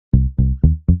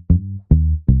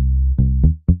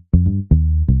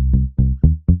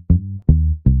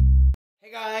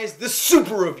guys? The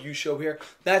Super Review Show here.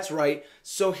 That's right.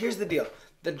 So here's the deal.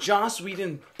 The Joss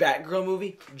Whedon BatGirl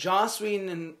movie, Joss Whedon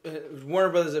and Warner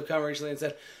Brothers have come recently and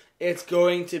said it's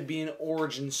going to be an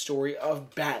origin story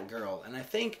of BatGirl. And I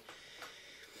think,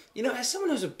 you know, as someone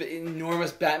who's an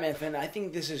enormous Batman fan, I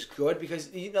think this is good because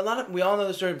we all know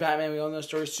the story of Batman, we all know the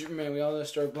story of Superman, we all know the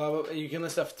story of blah, blah, blah. You can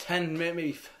list off 10,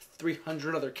 maybe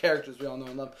 300 other characters we all know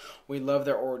and love. We love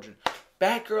their origin.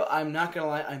 Batgirl, I'm not going to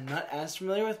lie, I'm not as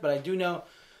familiar with, but I do know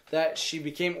that she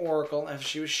became Oracle after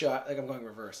she was shot. Like, I'm going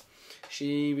reverse.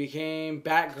 She became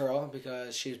Batgirl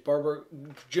because she's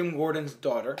Jim Gordon's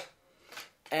daughter.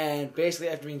 And basically,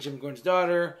 after being Jim Gordon's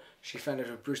daughter, she found out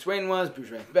who Bruce Wayne was.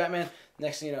 Bruce Wayne's Batman.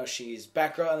 Next thing you know, she's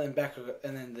Batgirl,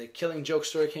 and then the Killing Joke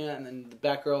story came out, and then the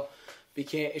Batgirl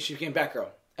became Batgirl.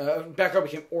 Batgirl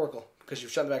became Oracle because she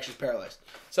was shot in the back. She's paralyzed.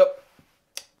 So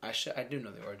I do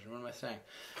know the origin. What am I saying?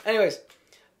 Anyways,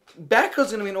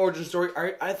 Batgirl's going to be an origin story.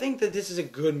 I think that this is a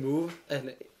good move.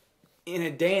 And in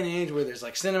a day and age where there's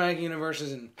like cinematic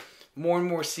universes and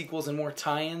more sequels and more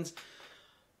tie-ins,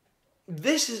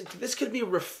 this could be a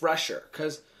refresher.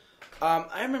 Because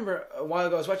I remember a while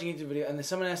ago I was watching a YouTube video and then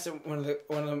someone asked one of the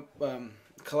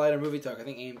Collider Movie Talk, I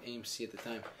think AMC at the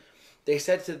time. They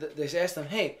asked them,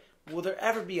 hey, will there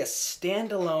ever be a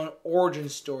standalone origin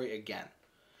story again?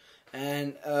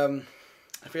 And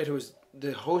I forget who was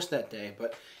the host that day,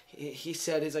 but he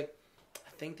said, he's like, I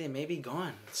think they may be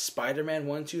gone. Spider-Man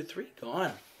 1, 2, 3,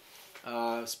 gone.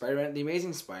 Spider-Man, The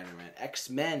Amazing Spider-Man,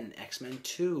 X-Men, X-Men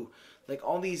 2. Like,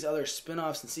 all these other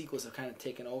spin-offs and sequels have kind of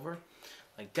taken over.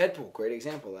 Like Deadpool, great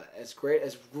example. As great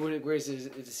as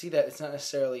to see that, it's not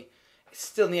necessarily, it's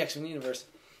still in the X-Men universe.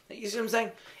 You see what I'm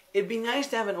saying? It'd be nice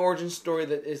to have an origin story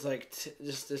that is like,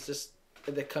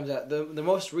 that comes out. The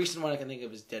most recent one I can think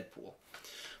of is Deadpool.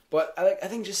 But I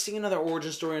think just seeing another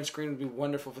origin story on screen would be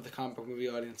wonderful for the comic book movie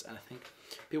audience, and I think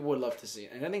people would love to see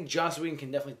it. And I think Joss Whedon can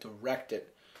definitely direct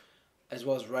it, as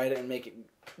well as write it and make it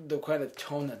the kind of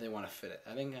tone that they want to fit it.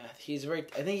 I think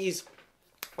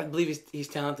I believe he's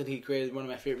talented. He created one of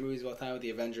my favorite movies of all time with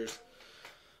the Avengers.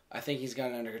 I think he's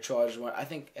got it under control. I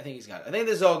think he's got it. I think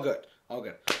this is all good. All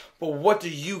good. But what do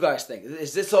you guys think?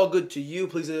 Is this all good to you?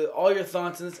 Please, all your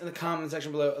thoughts in the comment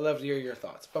section below. I'd love to hear your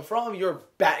thoughts. But for all of your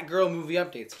Batgirl movie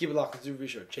updates, keep it locked on the Super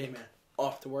Review Show. J-Man,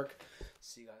 off to work.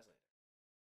 See you guys.